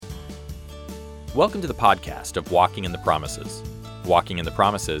Welcome to the podcast of Walking in the Promises. Walking in the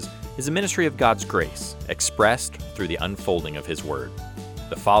Promises is a ministry of God's grace expressed through the unfolding of His Word.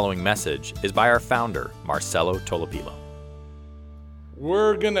 The following message is by our founder, Marcelo Tolopilo.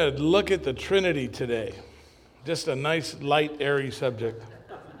 We're going to look at the Trinity today. Just a nice, light, airy subject.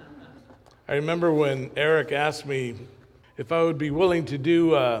 I remember when Eric asked me if I would be willing to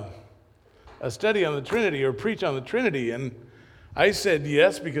do a study on the Trinity or preach on the Trinity, and I said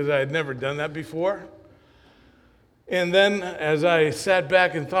yes because I had never done that before. And then as I sat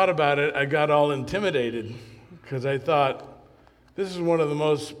back and thought about it, I got all intimidated because I thought, this is one of the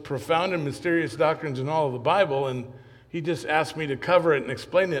most profound and mysterious doctrines in all of the Bible, and he just asked me to cover it and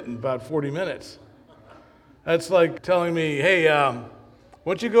explain it in about 40 minutes. That's like telling me, hey, why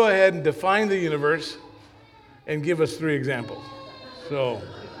don't you go ahead and define the universe and give us 3 examples.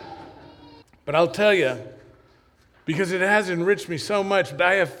 But I'll tell you, because it has enriched me so much, but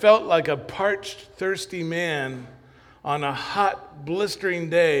I have felt like a parched, thirsty man on a hot, blistering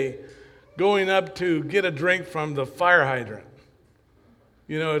day going up to get a drink from the fire hydrant.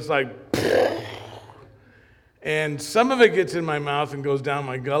 You know, it's like, and some of it gets in my mouth and goes down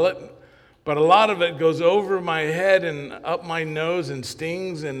my gullet, but a lot of it goes over my head and up my nose and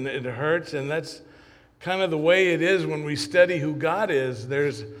stings and it hurts, and that's kind of the way it is when we study who God is.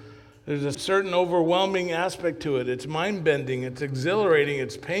 There's a certain overwhelming aspect to it. It's mind-bending, it's exhilarating,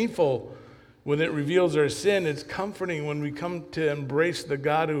 it's painful when it reveals our sin. It's comforting when we come to embrace the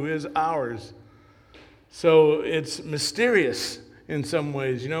God who is ours. So it's mysterious in some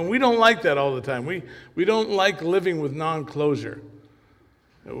ways. You know, we don't like that all the time. We don't like living with non-closure.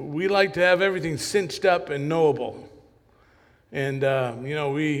 We like to have everything cinched up and knowable. And,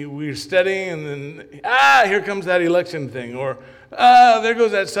 we're studying and then, here comes that election thing, or, there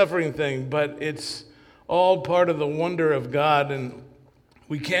goes that suffering thing. But it's all part of the wonder of God, and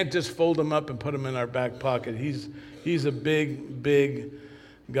we can't just fold him up and put him in our back pocket. He's a big, big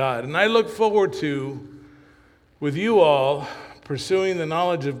God. And I look forward to, with you all, pursuing the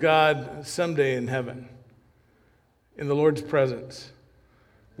knowledge of God someday in heaven, in the Lord's presence,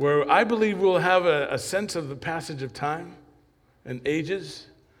 where I believe we'll have a sense of the passage of time and ages,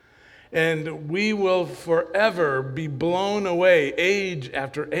 and we will forever be blown away, age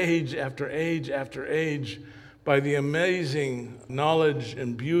after age after age after age, by the amazing knowledge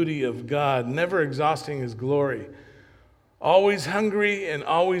and beauty of God, never exhausting His glory, always hungry and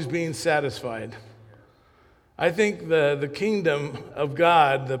always being satisfied. I think the kingdom of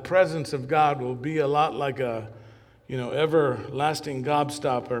God, the presence of God, will be a lot like a, everlasting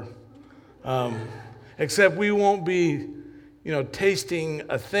gobstopper, except we won't be tasting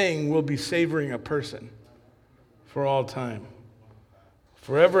a thing, we'll be savoring a person for all time.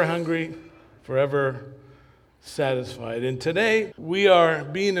 Forever hungry, forever satisfied. And today, we are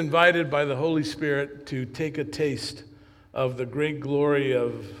being invited by the Holy Spirit to take a taste of the great glory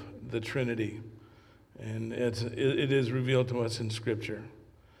of the Trinity. And it is revealed to us in Scripture.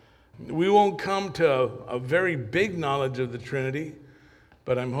 We won't come to a very big knowledge of the Trinity,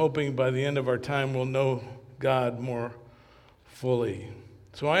 but I'm hoping by the end of our time we'll know God more fully.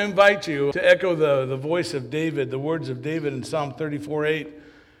 So I invite you to echo the voice of David, the words of David in Psalm 34:8.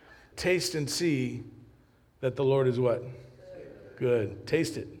 Taste and see that the Lord is what? Good.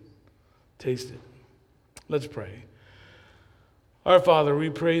 Taste it. Taste it. Let's pray. Our Father,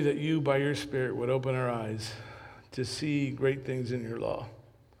 we pray that you, by your Spirit, would open our eyes to see great things in your law,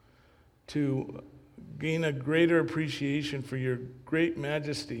 to gain a greater appreciation for your great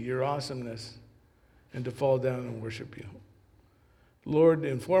majesty, your awesomeness, and to fall down and worship you. Lord,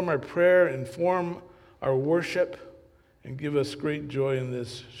 inform our prayer, inform our worship, and give us great joy in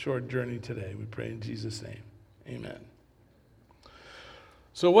this short journey today. We pray in Jesus' name. Amen.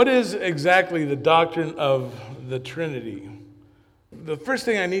 So what is exactly the doctrine of the Trinity? The first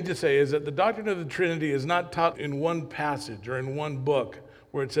thing I need to say is that the doctrine of the Trinity is not taught in one passage or in one book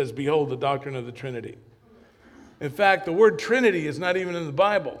where it says, behold, the doctrine of the Trinity. In fact, the word Trinity is not even in the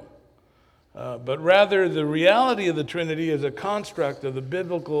Bible. But rather, the reality of the Trinity is a construct of the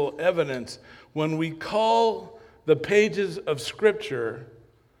biblical evidence. When we call the pages of Scripture,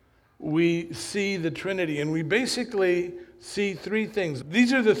 we see the Trinity, and we basically see 3 things.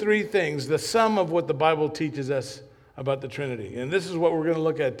 These are the 3 things, the sum of what the Bible teaches us about the Trinity. And this is what we're going to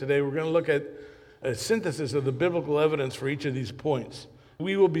look at today. We're going to look at a synthesis of the biblical evidence for each of these points.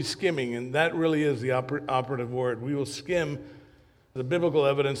 We will be skimming, and that really is the operative word. We will skim the biblical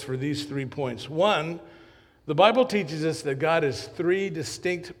evidence for these 3 points. 1, the Bible teaches us that God is 3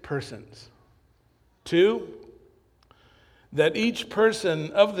 distinct persons. 2, that each person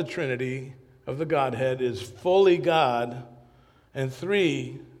of the Trinity, of the Godhead, is fully God. And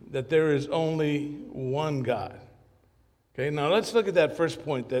 3, that there is only one God. Okay, now let's look at that first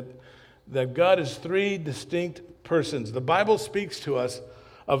point, that God is three distinct persons. The Bible speaks to us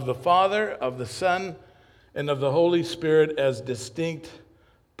of the Father, of the Son, and of the Holy Spirit as distinct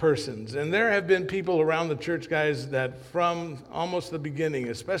persons. And there have been people around the church, guys, that from almost the beginning,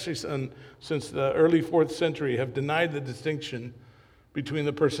 especially since the early 4th century, have denied the distinction between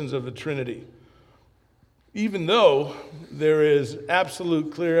the persons of the Trinity. Even though there is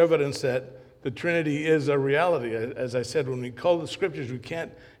absolute clear evidence that the Trinity is a reality. As I said, when we call the Scriptures, we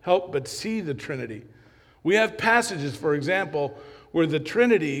can't help but see the Trinity. We have passages, for example, where the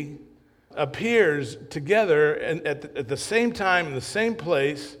Trinity appears together and at the same time in the same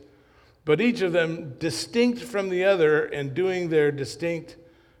place, but each of them distinct from the other and doing their distinct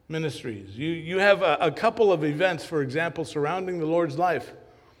ministries. You have a couple of events, for example, surrounding the Lord's life.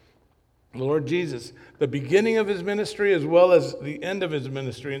 The Lord Jesus, the beginning of his ministry as well as the end of his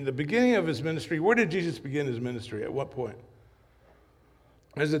ministry. In the beginning of his ministry, where did Jesus begin his ministry? At what point?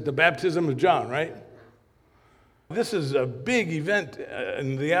 Is it the baptism of John, right? This is a big event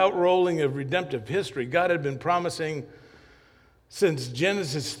in the outrolling of redemptive history. God had been promising since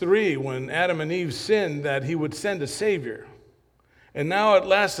Genesis 3, when Adam and Eve sinned, that he would send a Savior. And now at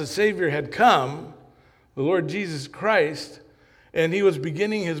last the Savior had come, the Lord Jesus Christ, and he was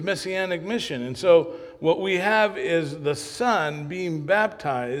beginning his messianic mission. And so what we have is the Son being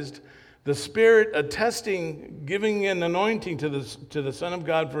baptized, the Spirit attesting, giving an anointing to the Son of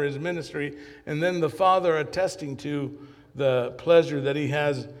God for his ministry, and then the Father attesting to the pleasure that he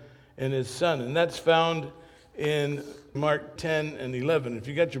has in his Son. And that's found in Mark 10 and 11. If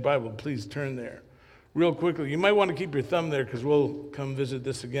you got your Bible, please turn there. Real quickly, you might want to keep your thumb there because we'll come visit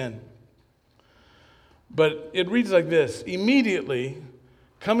this again. But it reads like this: immediately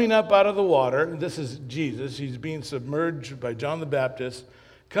coming up out of the water, this is Jesus, he's being submerged by John the Baptist.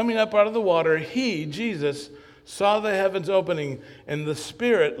 Coming up out of the water, he, Jesus, saw the heavens opening and the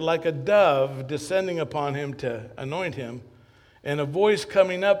Spirit like a dove descending upon him to anoint him, and a voice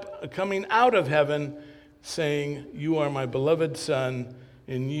coming out of heaven saying, "You are my beloved Son,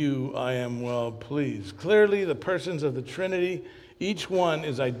 in you I am well pleased." Clearly, the persons of the Trinity, each one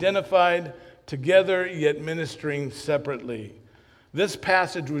is identified together yet ministering separately. This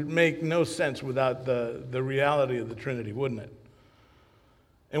passage would make no sense without the reality of the Trinity, wouldn't it?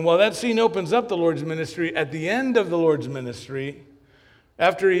 And while that scene opens up the Lord's ministry, at the end of the Lord's ministry,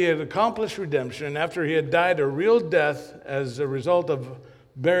 after he had accomplished redemption, after he had died a real death as a result of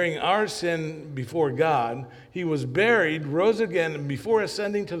bearing our sin before God, he was buried, rose again, and before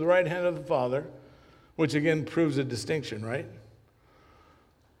ascending to the right hand of the Father, which again proves a distinction, right?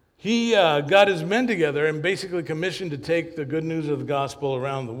 He got his men together and basically commissioned to take the good news of the gospel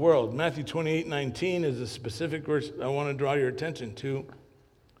around the world. Matthew 28:19 is a specific verse I want to draw your attention to.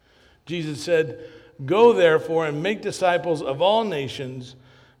 Jesus said, "Go therefore and make disciples of all nations,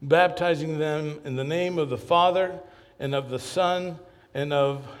 baptizing them in the name of the Father and of the Son and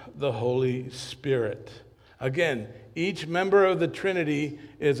of the Holy Spirit." Again, each member of the Trinity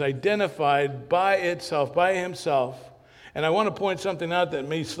is identified by itself, by himself. And I want to point something out that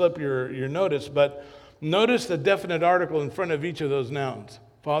may slip your notice, but notice the definite article in front of each of those nouns: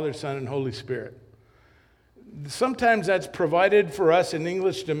 Father, Son, and Holy Spirit. Sometimes that's provided for us in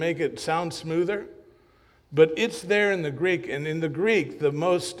English to make it sound smoother, but it's there in the Greek. And in the Greek, the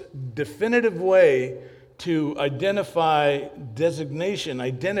most definitive way to identify designation,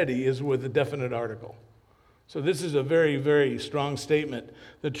 identity, is with a definite article. So this is a very, very strong statement.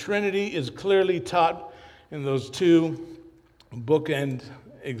 The Trinity is clearly taught in those two bookend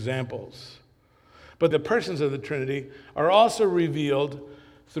examples. But the persons of the Trinity are also revealed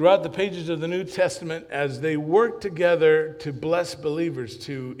throughout the pages of the New Testament as they work together to bless believers,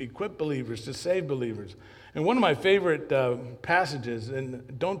 to equip believers, to save believers. And one of my favorite passages,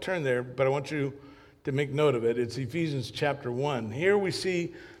 and don't turn there, but I want you to make note of it, it's Ephesians chapter 1. Here we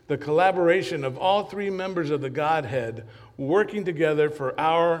see the collaboration of all three members of the Godhead working together for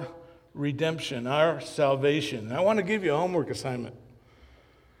our redemption, our salvation. And I want to give you a homework assignment.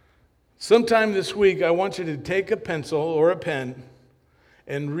 Sometime this week, I want you to take a pencil or a pen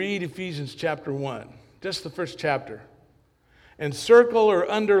and read Ephesians chapter 1, just the first chapter, and circle or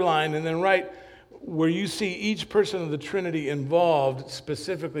underline and then write where you see each person of the Trinity involved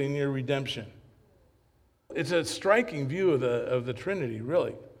specifically in your redemption. It's a striking view of the Trinity,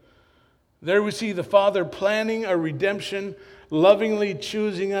 really. There we see the Father planning our redemption, lovingly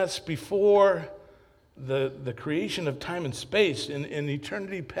choosing us before the creation of time and space in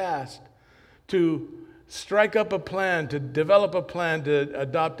eternity past to strike up a plan, to develop a plan to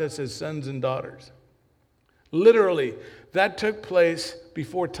adopt us as sons and daughters. Literally, that took place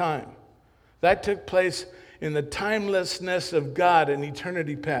before time. That took place in the timelessness of God in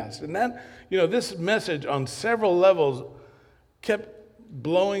eternity past. And that, this message on several levels kept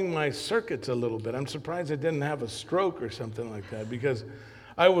blowing my circuits a little bit. I'm surprised I didn't have a stroke or something like that because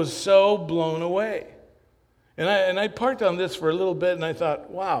I was so blown away. And I parked on this for a little bit and I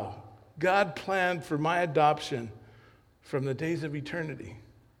thought, wow, God planned for my adoption from the days of eternity.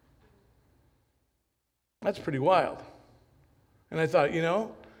 That's pretty wild. And I thought,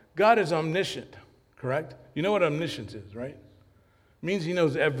 God is omniscient, correct? You know what omniscience is, right? It means he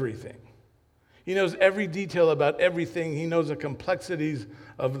knows everything. He knows every detail about everything. He knows the complexities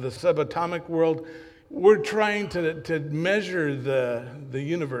of the subatomic world. We're trying to measure the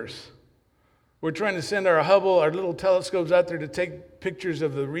universe. We're trying to send our Hubble, our little telescopes out there to take pictures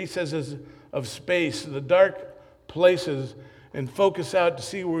of the recesses of space, the dark places, and focus out to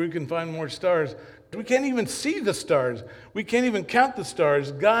see where we can find more stars. We can't even see the stars. We can't even count the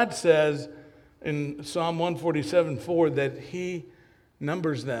stars. God says in Psalm 147:4 that he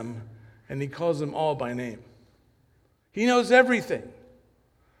numbers them and he calls them all by name. He knows everything.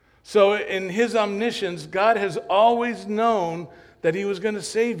 So in his omniscience, God has always known that he was going to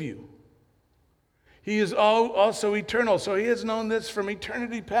save you. He is also eternal, so he has known this from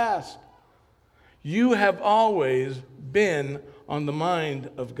eternity past. You have always been on the mind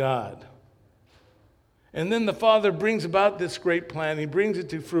of God. And then the Father brings about this great plan. He brings it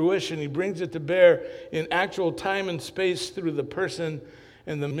to fruition. He brings it to bear in actual time and space through the person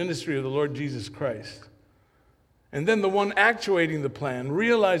and the ministry of the Lord Jesus Christ. And then the one actuating the plan,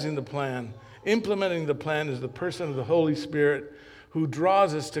 realizing the plan, implementing the plan is the person of the Holy Spirit who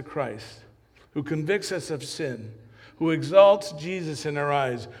draws us to Christ, who convicts us of sin, who exalts Jesus in our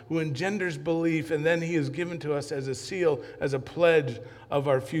eyes, who engenders belief, and then he is given to us as a seal, as a pledge of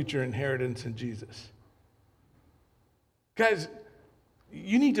our future inheritance in Jesus. Guys,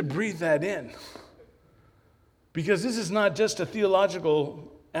 you need to breathe that in. Because this is not just a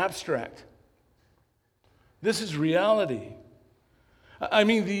theological abstract. This is reality. I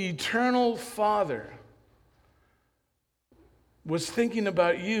mean, the eternal Father was thinking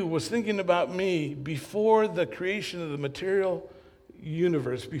about you, was thinking about me before the creation of the material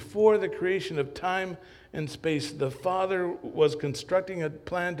universe, before the creation of time and space. The Father was constructing a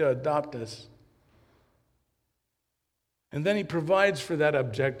plan to adopt us. And then he provides for that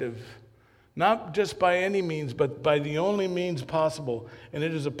objective, not just by any means, but by the only means possible. And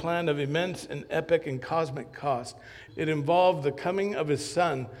it is a plan of immense and epic and cosmic cost. It involved the coming of his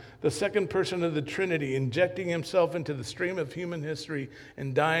Son, the second person of the Trinity, injecting himself into the stream of human history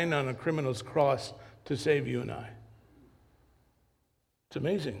and dying on a criminal's cross to save you and I. It's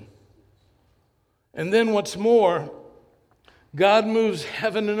amazing. And then what's more, God moves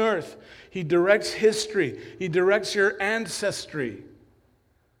heaven and earth. He directs history. He directs your ancestry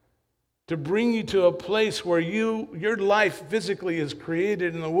to bring you to a place where your life physically is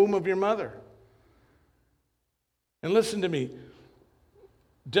created in the womb of your mother. And listen to me,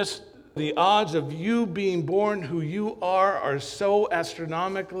 just the odds of you being born who you are so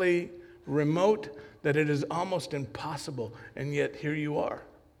astronomically remote that it is almost impossible, and yet here you are.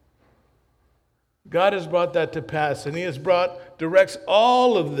 God has brought that to pass, and he has directs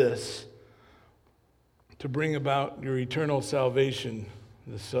all of this to bring about your eternal salvation,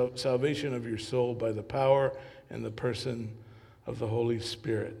 the salvation of your soul by the power and the person of the Holy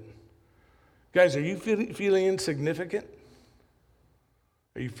Spirit. Guys, are you feeling insignificant?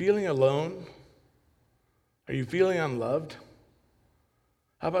 Are you feeling alone? Are you feeling unloved?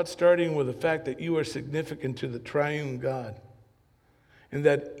 How about starting with the fact that you are significant to the Triune God, and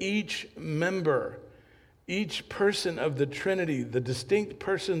that each member, each person of the Trinity, the distinct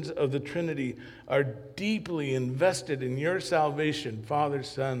persons of the Trinity, are deeply invested in your salvation, Father,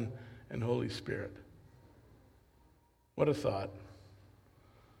 Son, and Holy Spirit. What a thought.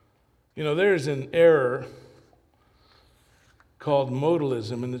 There's an error called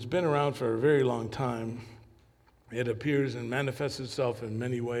modalism, and it's been around for a very long time. It appears and manifests itself in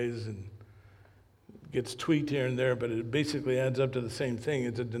many ways and gets tweaked here and there, but it basically adds up to the same thing.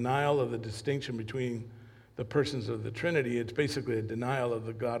 It's a denial of the distinction between the persons of the Trinity. It's basically a denial of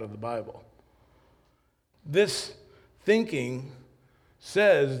the God of the Bible. This thinking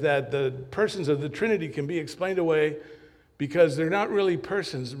says that the persons of the Trinity can be explained away because they're not really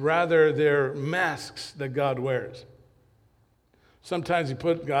persons, rather they're masks that God wears. Sometimes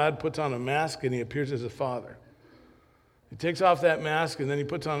God puts on a mask and he appears as a father. He takes off that mask and then he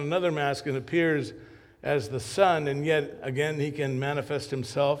puts on another mask and appears as the Son, and yet again he can manifest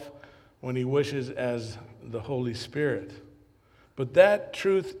himself when he wishes as the Holy Spirit. But that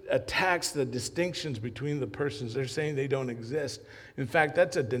truth attacks the distinctions between the persons. They're saying they don't exist. In fact,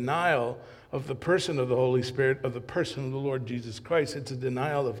 that's a denial of the person of the Holy Spirit, of the person of the Lord Jesus Christ. It's a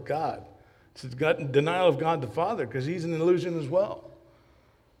denial of God. It's a denial of God the Father, because he's an illusion as well.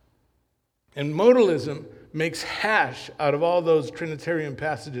 And modalism makes hash out of all those Trinitarian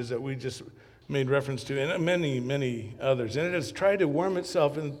passages that we just made reference to, and many, many others. And it has tried to worm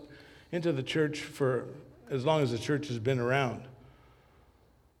itself into the church for as long as the church has been around.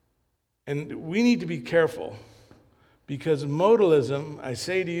 And we need to be careful, because modalism, I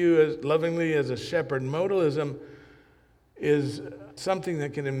say to you as lovingly as a shepherd, modalism is something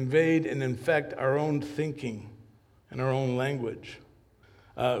that can invade and infect our own thinking and our own language.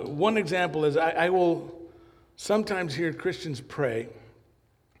 One example is I will sometimes hear Christians pray,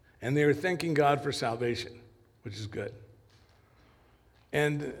 and they are thanking God for salvation, which is good.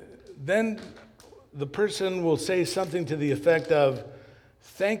 And then the person will say something to the effect of,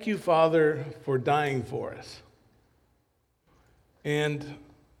 "Thank you, Father, for dying for us." And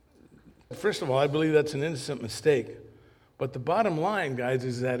first of all, I believe that's an innocent mistake. But the bottom line, guys,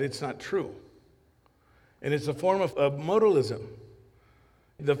 is that it's not true. And it's a form of modalism.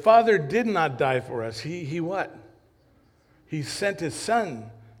 The Father did not die for us. He what? He sent his Son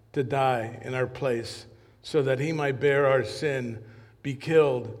to die in our place so that he might bear our sin, be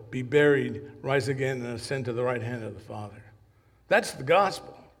killed, be buried, rise again, and ascend to the right hand of the Father. That's the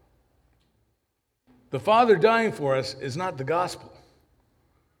gospel. The Father dying for us is not the gospel.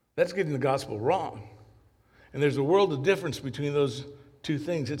 That's getting the gospel wrong. And there's a world of difference between those two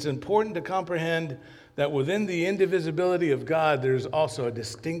things. It's important to comprehend that within the indivisibility of God, there's also a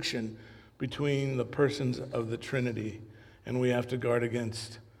distinction between the persons of the Trinity, and we have to guard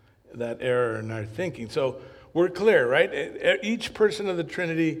against that error in our thinking. So we're clear, right? Each person of the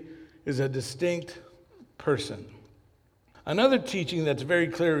Trinity is a distinct person. Another teaching that's very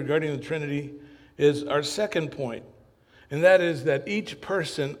clear regarding the Trinity is our second point, and that is that each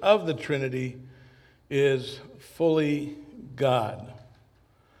person of the Trinity is fully God.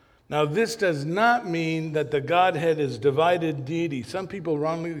 Now, this does not mean that the Godhead is divided deity. Some people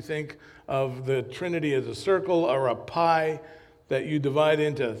wrongly think of the Trinity as a circle or a pie that you divide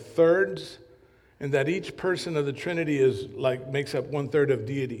into thirds, and that each person of the Trinity makes up 1/3 of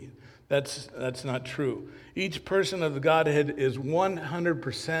deity. That's not true. Each person of the Godhead is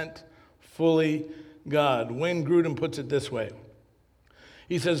 100% fully God. Wayne Grudem puts it this way.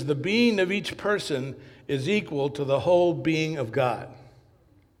 He says, the being of each person is equal to the whole being of God.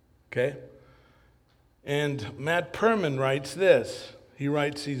 Okay? And Matt Perman writes this. He's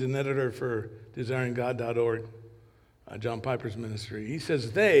an editor for desiringgod.org, John Piper's ministry. He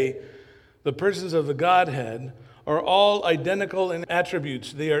says, the persons of the Godhead, are all identical in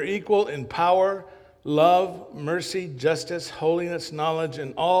attributes. They are equal in power, love, mercy, justice, holiness, knowledge,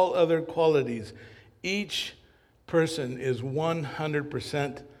 and all other qualities. Each person is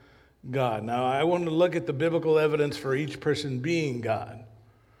 100% God. Now, I want to look at the biblical evidence for each person being God.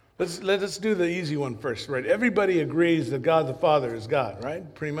 Let's do the easy one first, right? Everybody agrees that God the Father is God,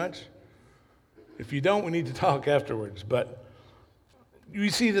 right? Pretty much. If you don't, we need to talk afterwards. But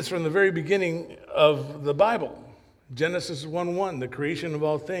you see this from the very beginning of the Bible. Genesis 1:1, the creation of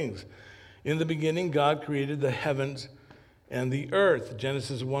all things. In the beginning, God created the heavens and the earth.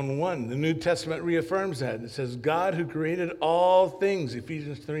 Genesis 1:1. The New Testament reaffirms that. It says, God who created all things,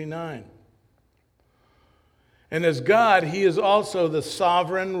 Ephesians 3:9. And as God, he is also the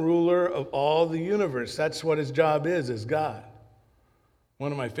sovereign ruler of all the universe. That's what his job is as God.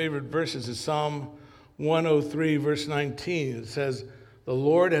 One of my favorite verses is Psalm 103, verse 19. It says, the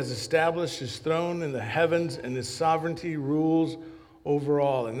Lord has established his throne in the heavens, and his sovereignty rules over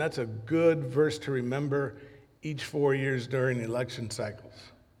all. And that's a good verse to remember each 4 years during election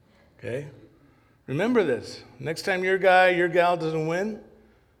cycles. Okay? Remember this. Next time your guy, your gal doesn't win,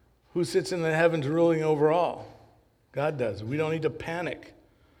 who sits in the heavens ruling over all? God does. We don't need to panic.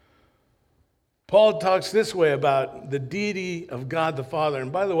 Paul talks this way about the deity of God the Father.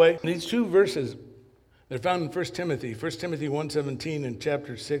 And by the way, these two verses, they're found in 1 Timothy 1:17 and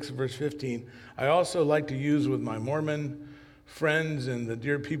chapter 6, verse 15. I also like to use with my Mormon friends and the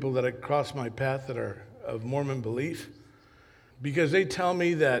dear people that cross my path that are of Mormon belief, because they tell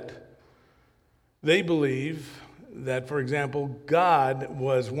me that they believe that, for example, God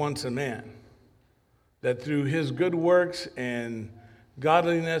was once a man, that through his good works and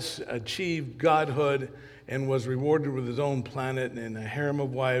godliness achieved godhood and was rewarded with his own planet and a harem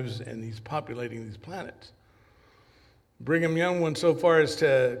of wives, and he's populating these planets. Brigham Young went so far as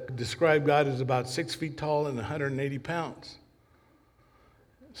to describe God as about 6 feet tall and 180 pounds.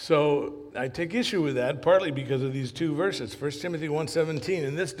 So I take issue with that, partly because of these two verses, 1 Timothy 1:17,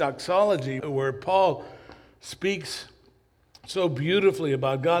 and this doxology where Paul speaks so beautifully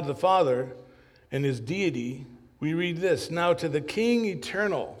about God the Father and his deity. We read this, "Now to the King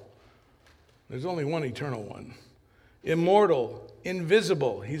eternal," there's only one eternal one, "immortal,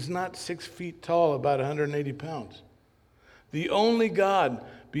 invisible," he's not 6 feet tall, about 180 pounds, "the only God,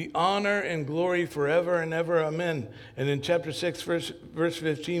 be honor and glory forever and ever, amen." And in chapter 6, verse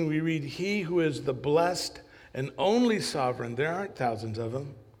 15, we read, "He who is the blessed and only sovereign," there aren't thousands of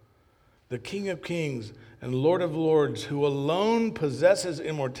them, "the King of kings and Lord of lords, who alone possesses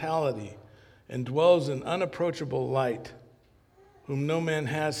immortality and dwells in unapproachable light, whom no man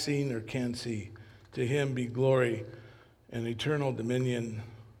has seen or can see. To him be glory and eternal dominion.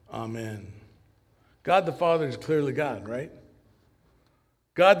 Amen." God the Father is clearly God, right?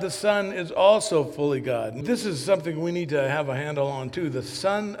 God the Son is also fully God. This is something we need to have a handle on too. The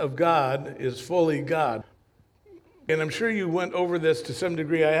Son of God is fully God. And I'm sure you went over this to some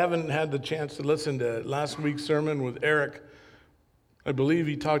degree. I haven't had the chance to listen to last week's sermon with Eric. I believe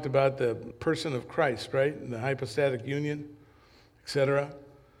he talked about the person of Christ, right? And the hypostatic union, etc.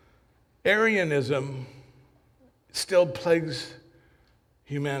 Arianism still plagues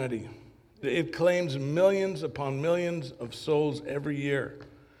humanity. It claims millions upon millions of souls every year.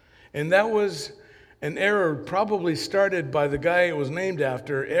 And that was an error probably started by the guy it was named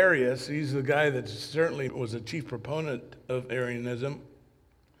after, Arius. He's the guy that certainly was a chief proponent of Arianism.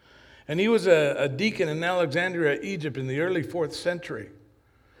 And he was a deacon in Alexandria, Egypt in the early 4th century.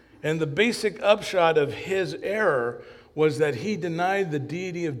 And the basic upshot of his error was that he denied the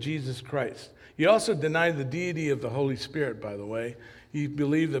deity of Jesus Christ. He also denied the deity of the Holy Spirit, by the way. He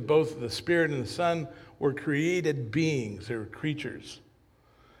believed that both the Spirit and the Son were created beings, they were creatures.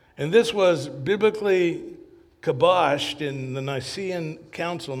 And this was biblically kiboshed in the Nicene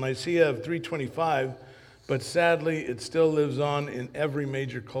Council, Nicaea of 325, but sadly it still lives on in every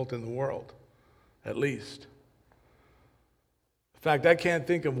major cult in the world, at least. In fact, I can't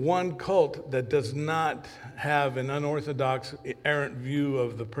think of one cult that does not have an unorthodox, errant view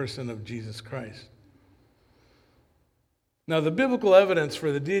of the person of Jesus Christ. Now, the biblical evidence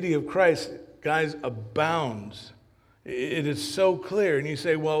for the deity of Christ, guys, abounds. It is so clear. And you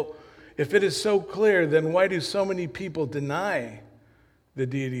say, well, if it is so clear, then why do so many people deny the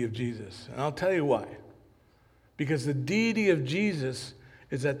deity of Jesus? And I'll tell you why. Because the deity of Jesus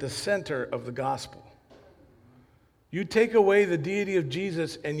is at the center of the gospel. You take away the deity of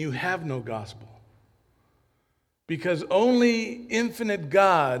Jesus and you have no gospel. Because only infinite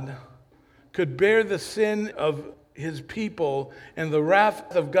God could bear the sin of his people and the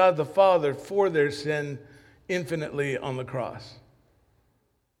wrath of God the Father for their sin infinitely on the cross.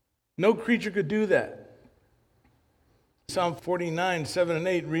 No creature could do that. Psalm 49, 7 and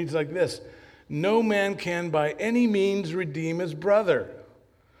 8 reads like this: "No man can by any means redeem his brother,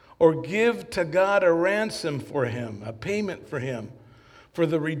 or give to God a ransom for him, a payment for him. For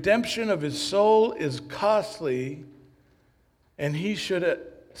the redemption of his soul is costly, and he should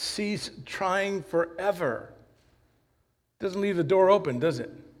cease trying forever." Doesn't leave the door open, does it?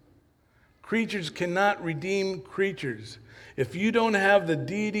 Creatures cannot redeem creatures. If you don't have the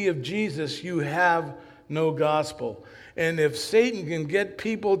deity of Jesus, you have no gospel. And if Satan can get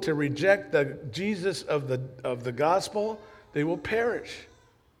people to reject the Jesus of the gospel, they will perish.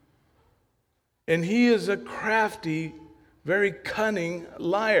 And he is a crafty, very cunning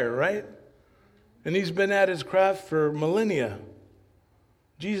liar, right? And he's been at his craft for millennia.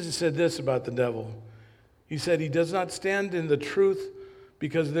 Jesus said this about the devil. He said, "He does not stand in the truth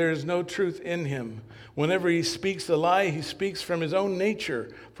because there is no truth in him. Whenever he speaks a lie, he speaks from his own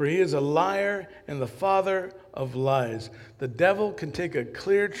nature, for he is a liar and the father of lies." The devil can take a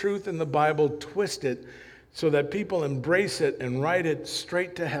clear truth in the Bible, twist it so that people embrace it and write it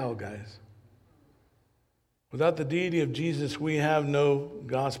straight to hell, guys. Without the deity of Jesus, we have no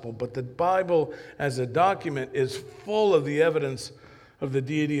gospel. But the Bible as a document is full of the evidence of the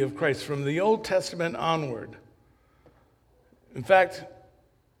deity of Christ from the Old Testament onward. In fact,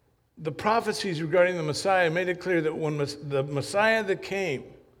 the prophecies regarding the Messiah made it clear that when the Messiah that came,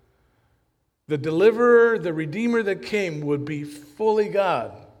 the deliverer, the redeemer that came, would be fully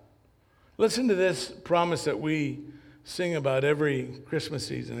God. Listen to this promise that we sing about every Christmas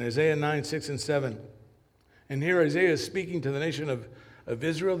season, Isaiah 9, 6, and 7. And here Isaiah is speaking to the nation of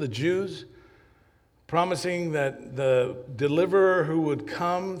Israel, the Jews, promising that the deliverer who would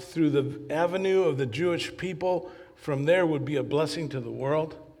come through the avenue of the Jewish people from there would be a blessing to the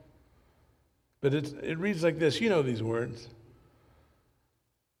world. But it reads like this. You know these words.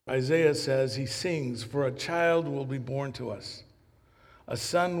 Isaiah says, he sings, "For a child will be born to us. A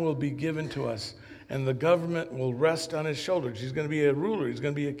son will be given to us, and the government will rest on his shoulders. He's going to be a ruler. He's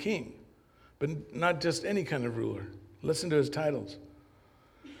going to be a king. But not just any kind of ruler. Listen to his titles.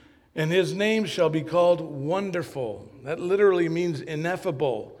 And his name shall be called Wonderful. That literally means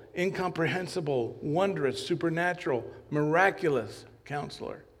ineffable, incomprehensible, wondrous, supernatural, miraculous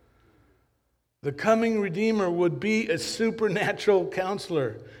Counselor. The coming Redeemer would be a supernatural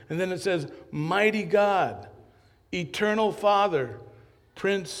counselor. And then it says, Mighty God, Eternal Father,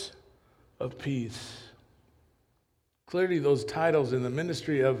 Prince of Peace. Clearly those titles in the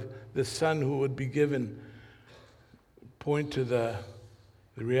ministry of the Son who would be given point to the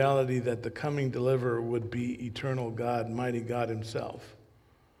reality that the coming deliverer would be eternal God, mighty God himself.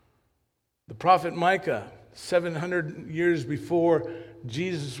 The prophet Micah, 700 years before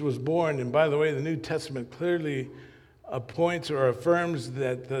Jesus was born, and by the way, the New Testament clearly appoints or affirms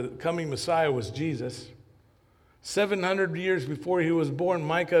that the coming Messiah was Jesus. 700 years before he was born,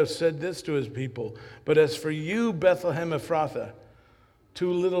 Micah said this to his people, But as for you, Bethlehem Ephrathah,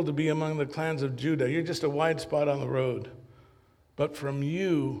 too little to be among the clans of Judah, you're just a wide spot on the road. But from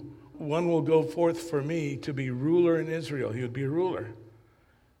you, one will go forth for me to be ruler in Israel. He would be a ruler.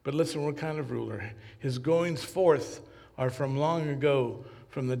 But listen, what kind of ruler? His goings forth are from long ago,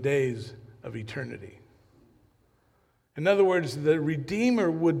 from the days of eternity. In other words, the Redeemer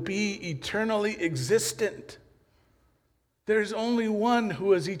would be eternally existent. There's only one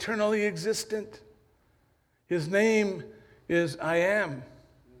who is eternally existent. His name is I Am.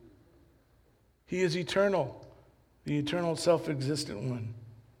 He is eternal, the eternal self-existent one.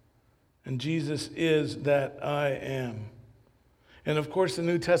 And Jesus is that I Am. And of course, the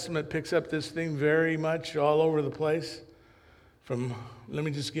New Testament picks up this thing very much all over the place. Let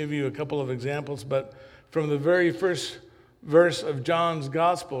me just give you a couple of examples, but from the very first verse of John's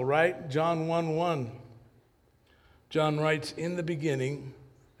gospel, right? John 1:1. John writes, in the beginning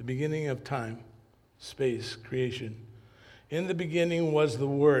of time, space, creation. In the beginning was the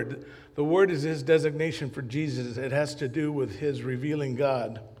Word. The Word is his designation for Jesus. It has to do with his revealing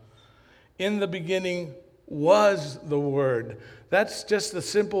God. In the beginning was the Word. That's just the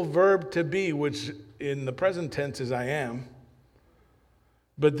simple verb to be, which in the present tense is I am.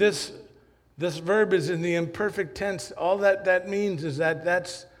 But this verb is in the imperfect tense. All that means is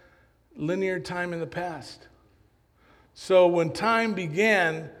that's linear time in the past. So when time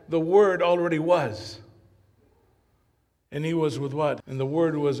began, the Word already was. And he was with what? And the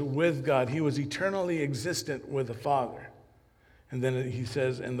Word was with God. He was eternally existent with the Father. And then he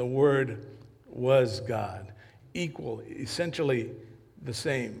says, and the Word was God. Equal, essentially the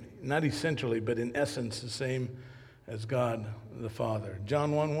same. Not essentially, but in essence the same as God the Father.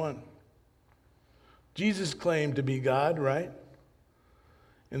 John 1:1. Jesus claimed to be God, right?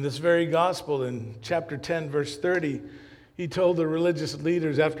 In this very gospel, in chapter 10, verse 30, he told the religious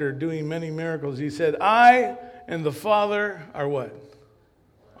leaders after doing many miracles, he said, I and the Father are what?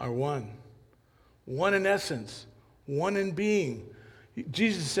 Are one. One in essence, one in being.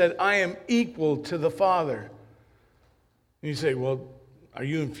 Jesus said, I am equal to the Father. And you say, well, are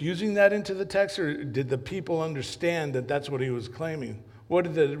you infusing that into the text, or did the people understand that that's what he was claiming? What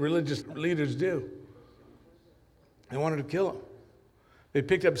did the religious leaders do? They wanted to kill him. They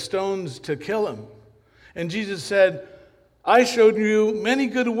picked up stones to kill him. And Jesus said, I showed you many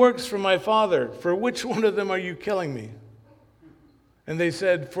good works from my Father. For which one of them are you killing me? And they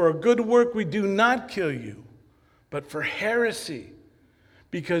said, for a good work we do not kill you, but for heresy,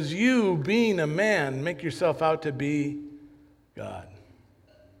 because you, being a man, make yourself out to be God.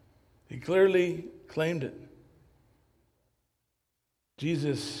 He clearly claimed it.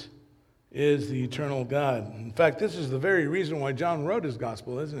 Jesus is the eternal God. In fact, this is the very reason why John wrote his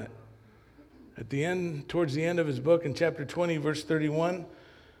gospel, isn't it? At the end, towards the end of his book, in chapter 20, verse 31,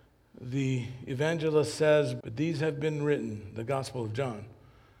 the evangelist says, but these have been written, the gospel of John,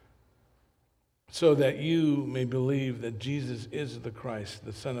 so that you may believe that Jesus is the Christ,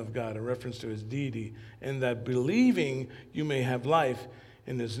 the Son of God, a reference to his deity, and that believing you may have life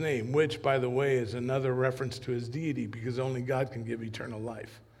in his name, which, by the way, is another reference to his deity, because only God can give eternal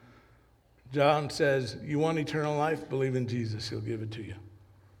life. John says, you want eternal life? Believe in Jesus. He'll give it to you.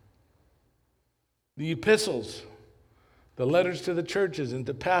 The epistles, the letters to the churches and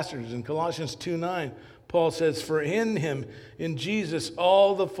to pastors, in Colossians 2:9, Paul says, for in him, in Jesus,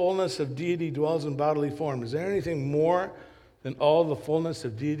 all the fullness of deity dwells in bodily form. Is there anything more than all the fullness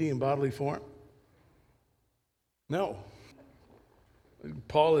of deity in bodily form? No.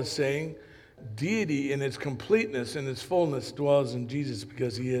 Paul is saying deity in its completeness and its fullness dwells in Jesus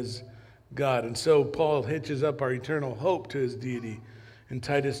because he is God. And so Paul hitches up our eternal hope to his deity. In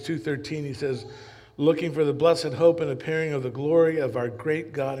Titus 2:13 he says, looking for the blessed hope and appearing of the glory of our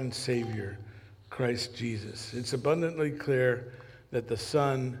great God and Savior, Christ Jesus. It's abundantly clear that the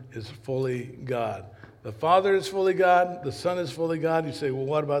Son is fully God. The Father is fully God. The Son is fully God. You say, well,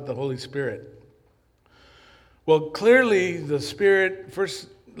 what about the Holy Spirit? Well, clearly the Spirit, first,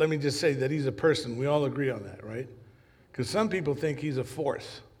 let me just say that he's a person. We all agree on that, right? Because some people think he's a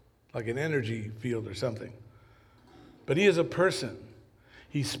force, like an energy field or something. But he is a person.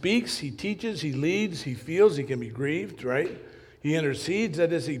 He speaks, he teaches, he leads, he feels, he can be grieved, right? He intercedes,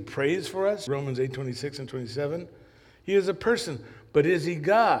 that is, he prays for us, Romans 8:26 and 27. He is a person, but is he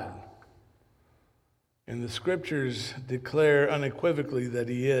God? And the scriptures declare unequivocally that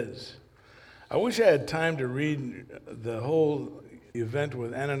he is. I wish I had time to read the whole event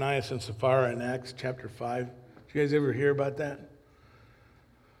with Ananias and Sapphira in Acts chapter 5. Did you guys ever hear about that?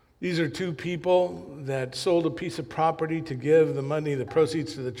 These are two people that sold a piece of property to give the money, the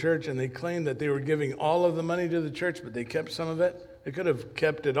proceeds to the church, and they claimed that they were giving all of the money to the church, but they kept some of it. They could have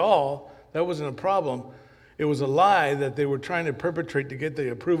kept it all. That wasn't a problem. It was a lie that they were trying to perpetrate to get the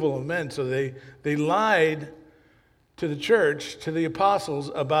approval of men. So they lied to the church, to the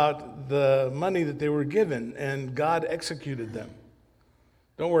apostles, about the money that they were given, and God executed them.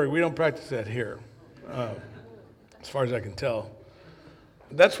 Don't worry, we don't practice that here, as far as I can tell.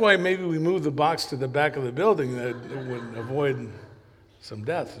 That's why maybe we moved the box to the back of the building, that it would avoid some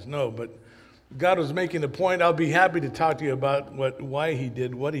deaths. No, but God was making a point. I'll be happy to talk to you about why he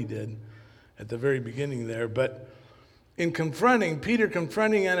did what he did at the very beginning there. But in Peter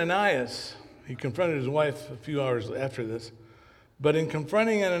confronting Ananias, he confronted his wife a few hours after this, but in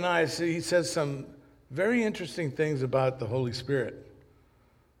confronting Ananias, he says some very interesting things about the Holy Spirit.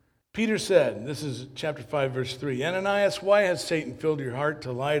 Peter said, this is chapter 5, verse 3, Ananias, why has Satan filled your heart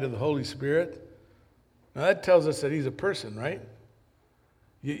to lie to the Holy Spirit? Now that tells us that he's a person, right?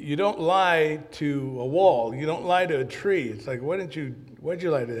 You don't lie to a wall. You don't lie to a tree. It's like, why'd you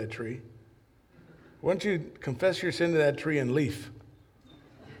lie to that tree? Why don't you confess your sin to that tree and leave?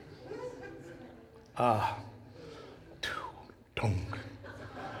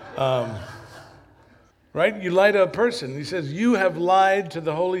 Right? You lie to a person. He says, you have lied to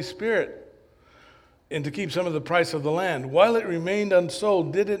the Holy Spirit and to keep some of the price of the land. While it remained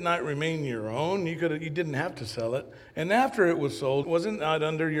unsold, did it not remain your own? You didn't have to sell it. And after it was sold, was it not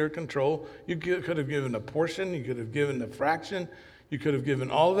under your control? You could have given a portion. You could have given a fraction. You could have given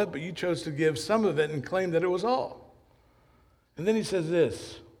all of it, but you chose to give some of it and claim that it was all. And then he says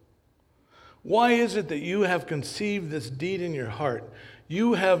this, why is it that you have conceived this deed in your heart?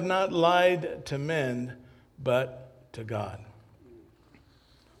 You have not lied to men, but to God.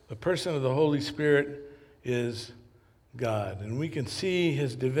 The person of the Holy Spirit is God. And we can see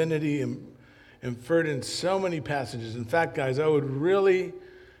his divinity inferred in so many passages. In fact, guys, I would really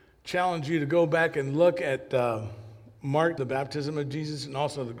challenge you to go back and look at Mark, the baptism of Jesus, and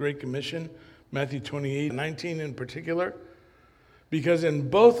also the Great Commission, Matthew 28:19 in particular. Because in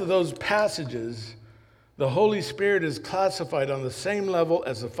both of those passages, the Holy Spirit is classified on the same level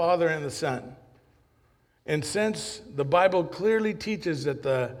as the Father and the Son. And since the Bible clearly teaches that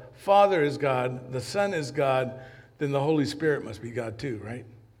the Father is God, the Son is God, then the Holy Spirit must be God too, right?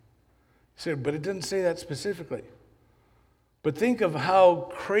 So, but it doesn't say that specifically. But think of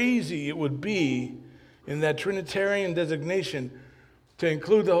how crazy it would be in that Trinitarian designation to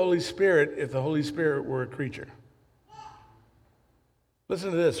include the Holy Spirit if the Holy Spirit were a creature.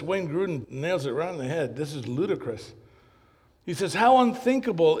 Listen to this. Wayne Grudem nails it right on the head. This is ludicrous. He says, how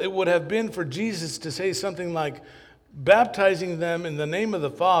unthinkable it would have been for Jesus to say something like, baptizing them in the name of the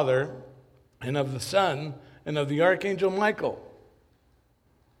Father and of the Son and of the Archangel Michael.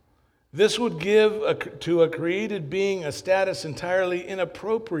 This would give to a created being a status entirely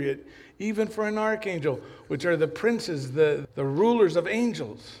inappropriate, even for an archangel, which are the princes, the rulers of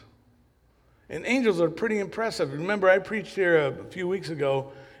angels. And angels are pretty impressive. Remember, I preached here a few weeks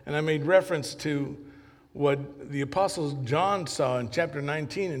ago, and I made reference to what the Apostle John saw in chapter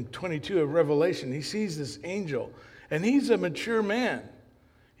 19 and 22 of Revelation. He sees this angel, and he's a mature man.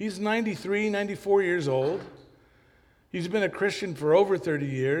 He's 93, 94 years old. He's been a Christian for over 30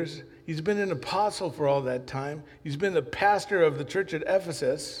 years. He's been an apostle for all that time. He's been the pastor of the church at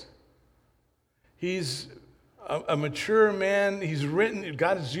Ephesus. He's a mature man. He's written,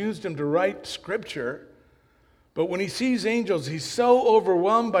 God has used him to write scripture. But when he sees angels, he's so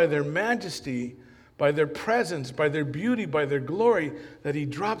overwhelmed by their majesty, by their presence, by their beauty, by their glory, that he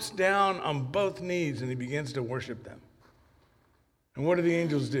drops down on both knees and he begins to worship them. And what do the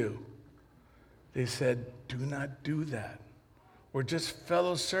angels do? They said, do not do that. We're just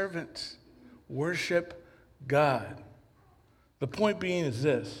fellow servants. Worship God. The point being is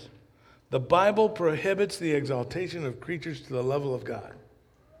this. The Bible prohibits the exaltation of creatures to the level of God.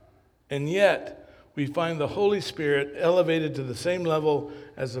 And yet, we find the Holy Spirit elevated to the same level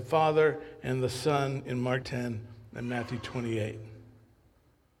as the Father and the Son in Mark 10 and Matthew 28.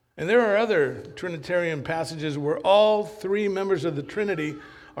 And there are other Trinitarian passages where all three members of the Trinity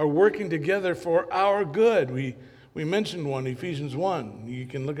are working together for our good. We mentioned one, Ephesians 1. You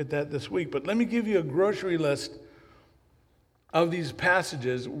can look at that this week. But let me give you a grocery list of these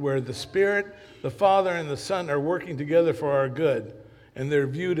passages where the Spirit, the Father, and the Son are working together for our good, and they're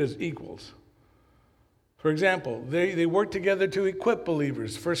viewed as equals. For example, they work together to equip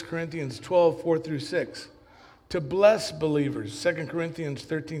believers, 1 Corinthians 12, 4 through 6. To bless believers, 2 Corinthians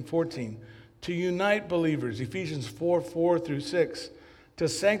 13, 14. To unite believers, Ephesians 4, 4 through 6. To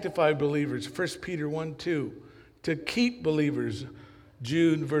sanctify believers, 1 Peter 1, 2. To keep believers,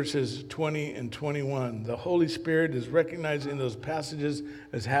 Jude verses 20 and 21. The Holy Spirit is recognized in those passages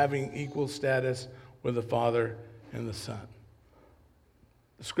as having equal status with the Father and the Son.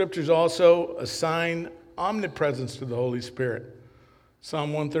 The Scriptures also assign omnipresence to the Holy Spirit.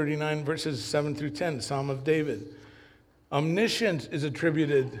 Psalm 139 verses 7 through 10, Psalm of David. Omniscience is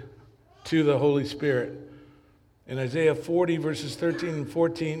attributed to the Holy Spirit in Isaiah 40 verses 13 and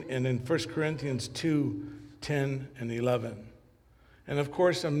 14, and in 1 Corinthians 2, 10 and 11. And of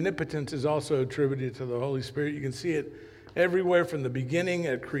course, omnipotence is also attributed to the Holy Spirit. You can see it everywhere from the beginning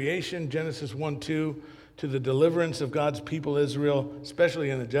at creation, Genesis 1, 2, to the deliverance of God's people Israel, especially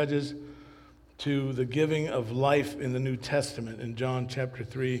in the Judges, to the giving of life in the New Testament in John chapter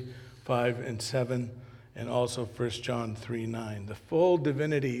 3, 5, and 7, and also 1 John 3, 9. The full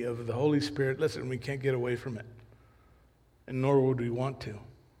divinity of the Holy Spirit, listen, we can't get away from it, and nor would we want to.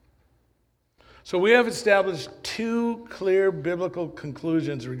 So we have established two clear biblical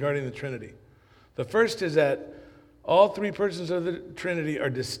conclusions regarding the Trinity. The first is that all three persons of the Trinity are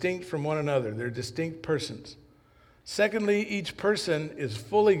distinct from one another. They're distinct persons. Secondly, each person is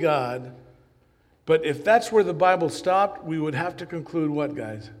fully God. But if that's where the Bible stopped, we would have to conclude what,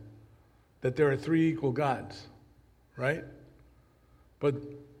 guys? That there are three equal gods, right? But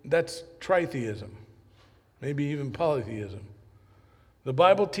that's tritheism, maybe even polytheism. The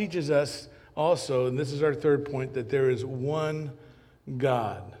Bible teaches us also, and this is our third point, that there is one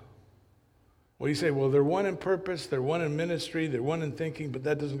God. Well, you say, well, they're one in purpose, they're one in ministry, they're one in thinking, but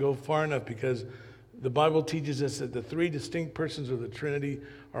that doesn't go far enough because the Bible teaches us that the three distinct persons of the Trinity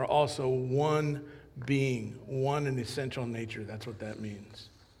are also one being, one in essential nature. That's what that means.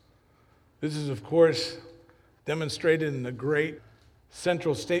 This is, of course, demonstrated in the great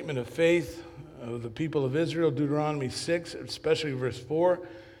central statement of faith of the people of Israel, Deuteronomy 6, especially verse 4,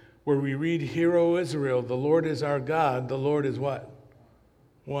 where we read, "Hear, O Israel, the Lord is our God, the Lord is" what?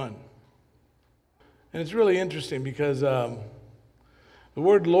 One. And it's really interesting because the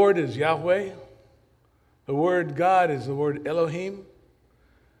word Lord is Yahweh. The word God is the word Elohim.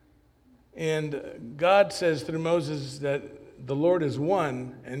 And God says through Moses that the Lord is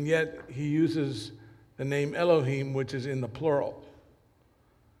one, and yet he uses the name Elohim, which is in the plural.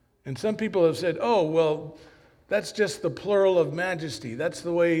 And some people have said, oh, well, that's just the plural of majesty. That's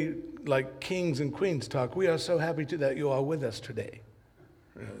the way, like, kings and queens talk. We are so happy that you are with us today.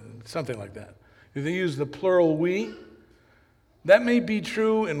 Something like that. They use the plural we. That may be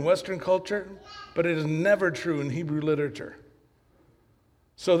true in Western culture, but it is never true in Hebrew literature.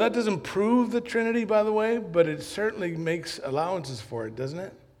 So that doesn't prove the Trinity, by the way, but it certainly makes allowances for it, doesn't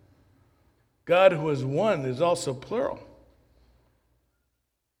it? God, who is one, is also plural.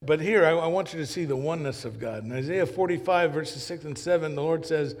 But here, I want you to see the oneness of God. In Isaiah 45, verses 6 and 7, the Lord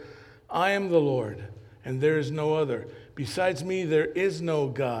says, "I am the Lord, and there is no other. Besides me, there is no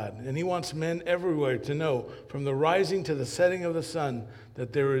God." And he wants men everywhere to know, from the rising to the setting of the sun,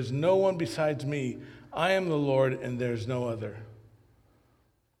 that there is no one besides me. I am the Lord, and there is no other.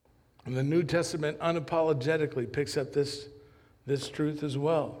 And the New Testament unapologetically picks up this truth as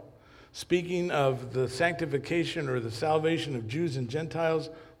well. Speaking of the sanctification or the salvation of Jews and Gentiles,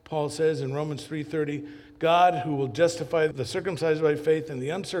 Paul says in Romans 3:30, God who will justify the circumcised by faith and the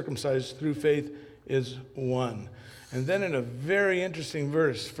uncircumcised through faith is one. And then in a very interesting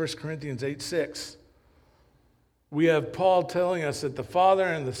verse, 1 Corinthians 8:6, we have Paul telling us that the Father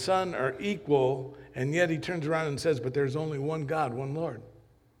and the Son are equal, and yet he turns around and says, but there's only one God, one Lord.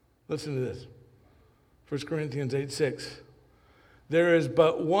 Listen to this. 1 Corinthians 8:6. There is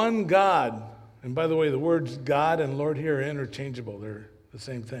but one God. And by the way, the words God and Lord here are interchangeable. They're the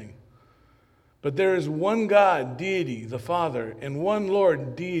same thing. But there is one God, deity, the Father, and one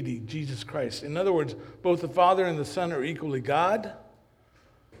Lord, deity, Jesus Christ. In other words, both the Father and the Son are equally God,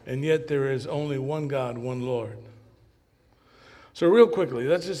 and yet there is only one God, one Lord. So real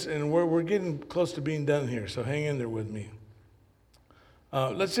quickly, and we're getting close to being done here, so hang in there with me.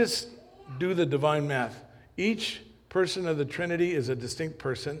 Let's just do the divine math. Each person of the Trinity is a distinct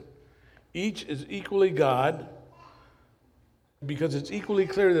person. Each is equally God. Because it's equally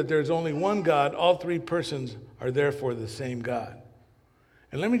clear that there's only one God, all three persons are therefore the same God.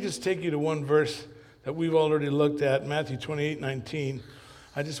 And let me just take you to one verse that we've already looked at, Matthew 28:19.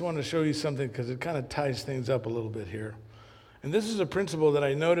 I just want to show you something because it kind of ties things up a little bit here. And this is a principle that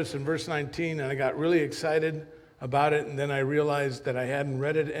I noticed in verse 19, and I got really excited about it, and then I realized that I hadn't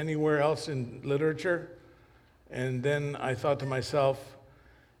read it anywhere else in literature. And then I thought to myself,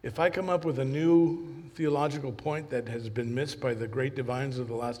 if I come up with a new theological point that has been missed by the great divines of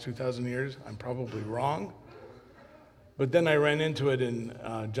the last 2,000 years, I'm probably wrong. But then I ran into it in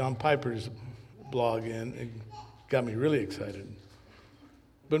John Piper's blog, and it got me really excited.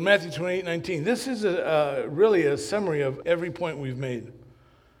 But Matthew 28:19, this is really a summary of every point we've made.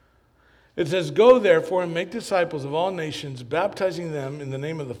 It says, "Go therefore and make disciples of all nations, baptizing them in the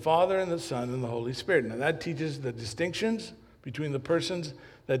name of the Father and the Son and the Holy Spirit." Now that teaches the distinctions between the persons.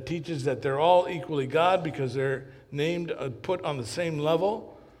 That teaches that they're all equally God because they're named, put on the same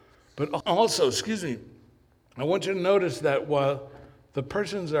level. But also, I want you to notice that while the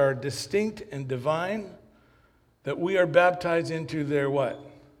persons are distinct and divine, that we are baptized into their what?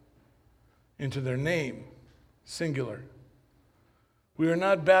 Into their name, singular. We are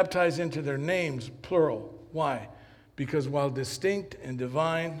not baptized into their names, plural. Why? Because while distinct and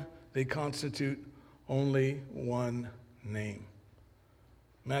divine, they constitute only one name.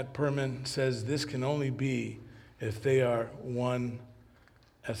 Matt Perman says this can only be if they are one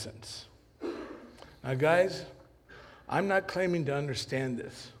essence. Now, guys, I'm not claiming to understand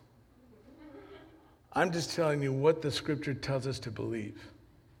this. I'm just telling you what the Scripture tells us to believe.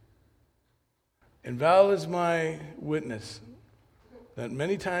 And Val is my witness that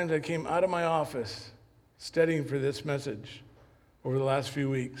many times I came out of my office studying for this message over the last few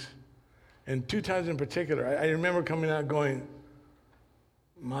weeks. And 2 times in particular, I remember coming out going,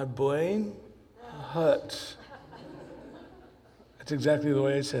 "My brain hurts." That's exactly the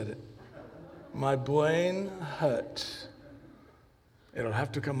way I said it. My brain hurts. It'll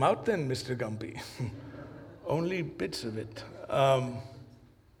have to come out then, Mr. Gumpy. Only bits of it.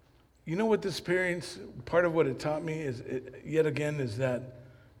 You know what this experience, part of what it taught me is, yet again, is that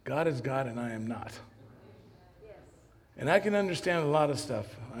God is God and I am not. Yes. And I can understand a lot of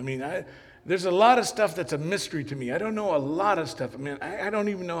stuff. I mean, there's a lot of stuff that's a mystery to me. I don't know a lot of stuff. I mean, I don't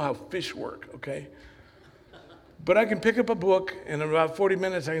even know how fish work, okay? But I can pick up a book, and in about 40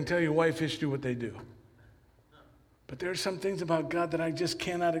 minutes, I can tell you why fish do what they do. But there are some things about God that I just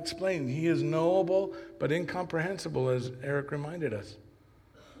cannot explain. He is knowable, but incomprehensible, as Eric reminded us.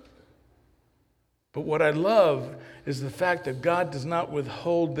 But what I love is the fact that God does not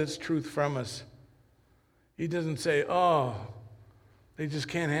withhold this truth from us. He doesn't say, "Oh, they just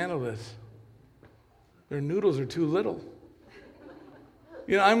can't handle this. Their noodles are too little.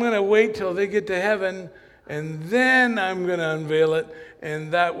 You know, I'm going to wait till they get to heaven, and then I'm going to unveil it,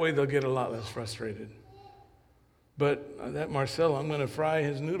 and that way they'll get a lot less frustrated." But that Marcelo, I'm going to fry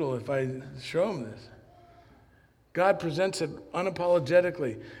his noodle if I show him this. God presents it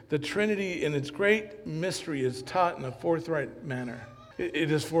unapologetically. The Trinity in its great mystery is taught in a forthright manner.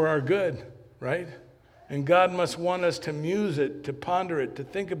 It is for our good, right? And God must want us to muse it, to ponder it, to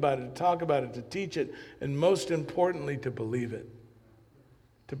think about it, to talk about it, to teach it, and most importantly, to believe it.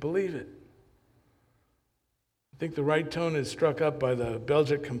 To believe it. I think the right tone is struck up by the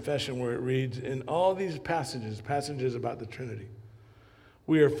Belgic Confession, where it reads, in all these passages about the Trinity,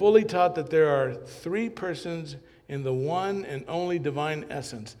 we are fully taught that there are 3 persons in the one and only divine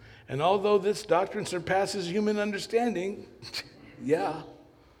essence. And although this doctrine surpasses human understanding,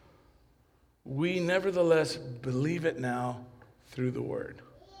 we nevertheless believe it now through the Word.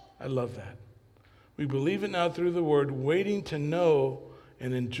 I love that. We believe it now through the Word, waiting to know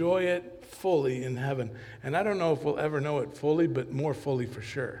and enjoy it fully in heaven. And I don't know if we'll ever know it fully, but more fully for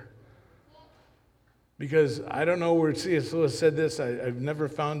sure. Because I don't know where C.S. Lewis said this. I've never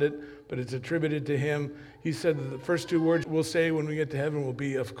found it, but it's attributed to him. He said that the first 2 words we'll say when we get to heaven will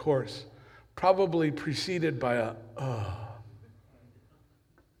be, "of course," probably preceded by a, "oh."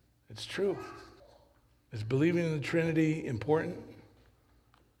 It's true. Is believing in the Trinity important?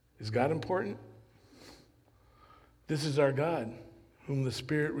 Is God important? This is our God, whom the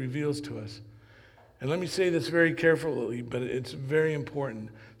Spirit reveals to us. And let me say this very carefully, but it's very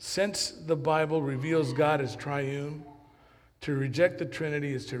important. Since the Bible reveals God as triune, to reject the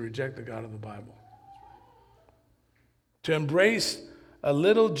Trinity is to reject the God of the Bible. To embrace a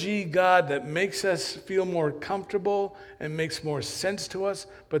little g God that makes us feel more comfortable and makes more sense to us,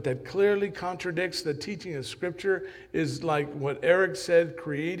 but that clearly contradicts the teaching of Scripture, is like what Eric said,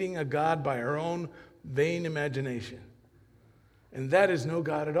 creating a God by our own vain imagination. And that is no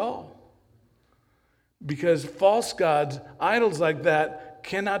God at all. Because false gods, idols like that,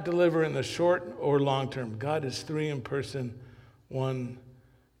 cannot deliver in the short or long term. God is three in person, one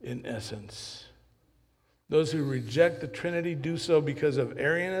in essence. Those who reject the Trinity do so because of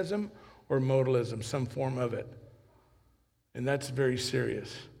Arianism or modalism, some form of it. And that's very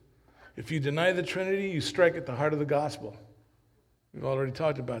serious. If you deny the Trinity, you strike at the heart of the gospel. We've already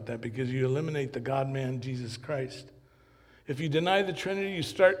talked about that, because you eliminate the God-man, Jesus Christ. If you deny the Trinity, you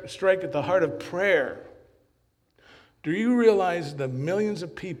strike at the heart of prayer. Do you realize the millions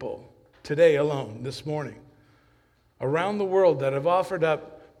of people today alone, this morning, around the world that have offered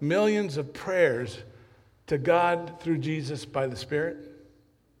up millions of prayers to God through Jesus by the Spirit?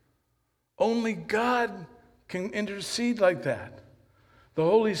 Only God can intercede like that. The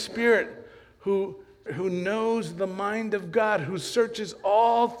Holy Spirit, who knows the mind of God, who searches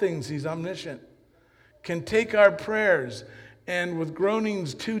all things, he's omniscient, can take our prayers and with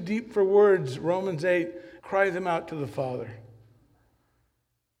groanings too deep for words, Romans 8, cry them out to the Father.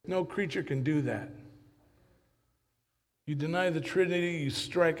 No creature can do that. You deny the Trinity, you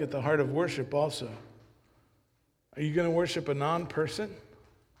strike at the heart of worship also. Are you going to worship a non-person?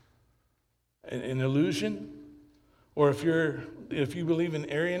 An illusion? Or if you believe in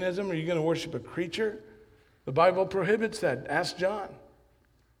Arianism, are you going to worship a creature? The Bible prohibits that. Ask John.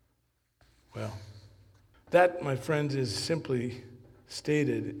 Well, that, my friends, is simply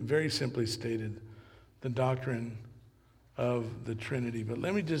stated, very simply stated, the doctrine of the Trinity. But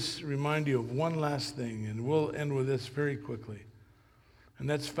let me just remind you of one last thing, and we'll end with this very quickly. And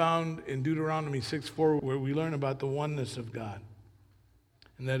that's found in Deuteronomy 6:4, where we learn about the oneness of God.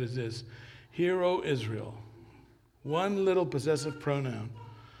 And that is this: Hear, O Israel, one little possessive pronoun.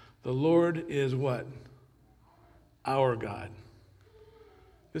 The Lord is what? Our God.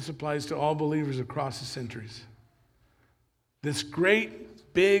 This applies to all believers across the centuries. This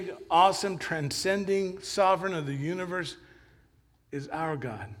great, big, awesome, transcending sovereign of the universe is our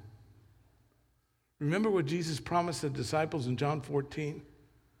God. Remember what Jesus promised the disciples in John 14?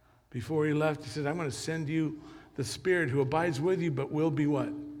 Before he left, he said, I'm going to send you the Spirit who abides with you, but will be what?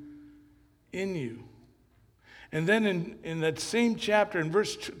 In you. And then in that same chapter, in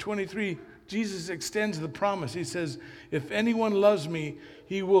verse 23, Jesus extends the promise. He says, if anyone loves me,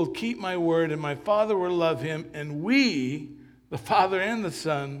 he will keep my word, and my Father will love him, and we, the Father and the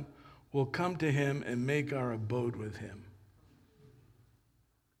Son, will come to him and make our abode with him.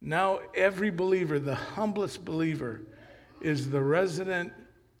 Now every believer, the humblest believer, is the resident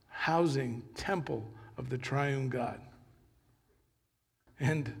housing temple of the Triune God.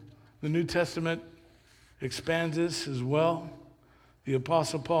 And the New Testament expands this as well. The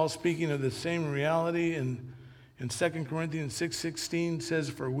Apostle Paul, speaking of the same reality in 2 Corinthians 6:16, says,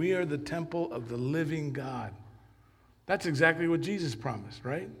 for we are the temple of the living God. That's exactly what Jesus promised,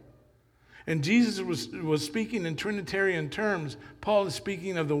 right? And Jesus was speaking in Trinitarian terms. Paul is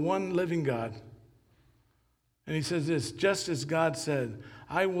speaking of the one living God. And he says this, just as God said,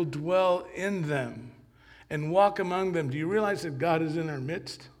 I will dwell in them and walk among them. Do you realize that God is in our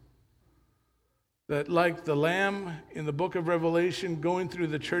midst? That like the Lamb in the book of Revelation going through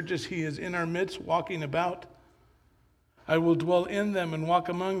the churches, he is in our midst, walking about. I will dwell in them and walk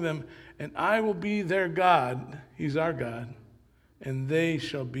among them, and I will be their God. He's our God. And they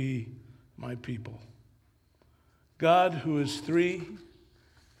shall be my people. God, who is three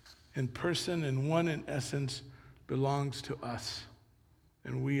in person and one in essence, belongs to us,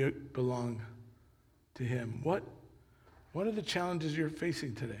 and we belong to him. What are the challenges you're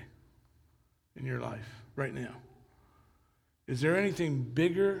facing today in your life right now? Is there anything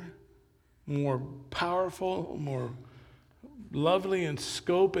bigger, more powerful, more lovely in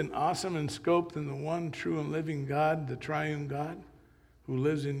scope and awesome in scope than the one true and living God, the Triune God, who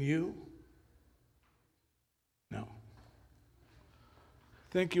lives in you? No.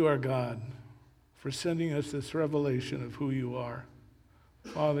 Thank you, our God, for sending us this revelation of who you are,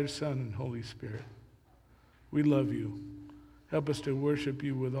 Father, Son, and Holy Spirit. We love you. Help us to worship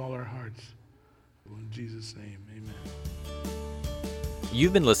you with all our hearts. In Jesus' name, amen.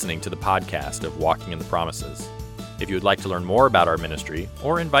 You've been listening to the podcast of Walking in the Promises. If you would like to learn more about our ministry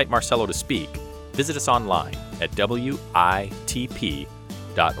or invite Marcelo to speak, visit us online at witp.org.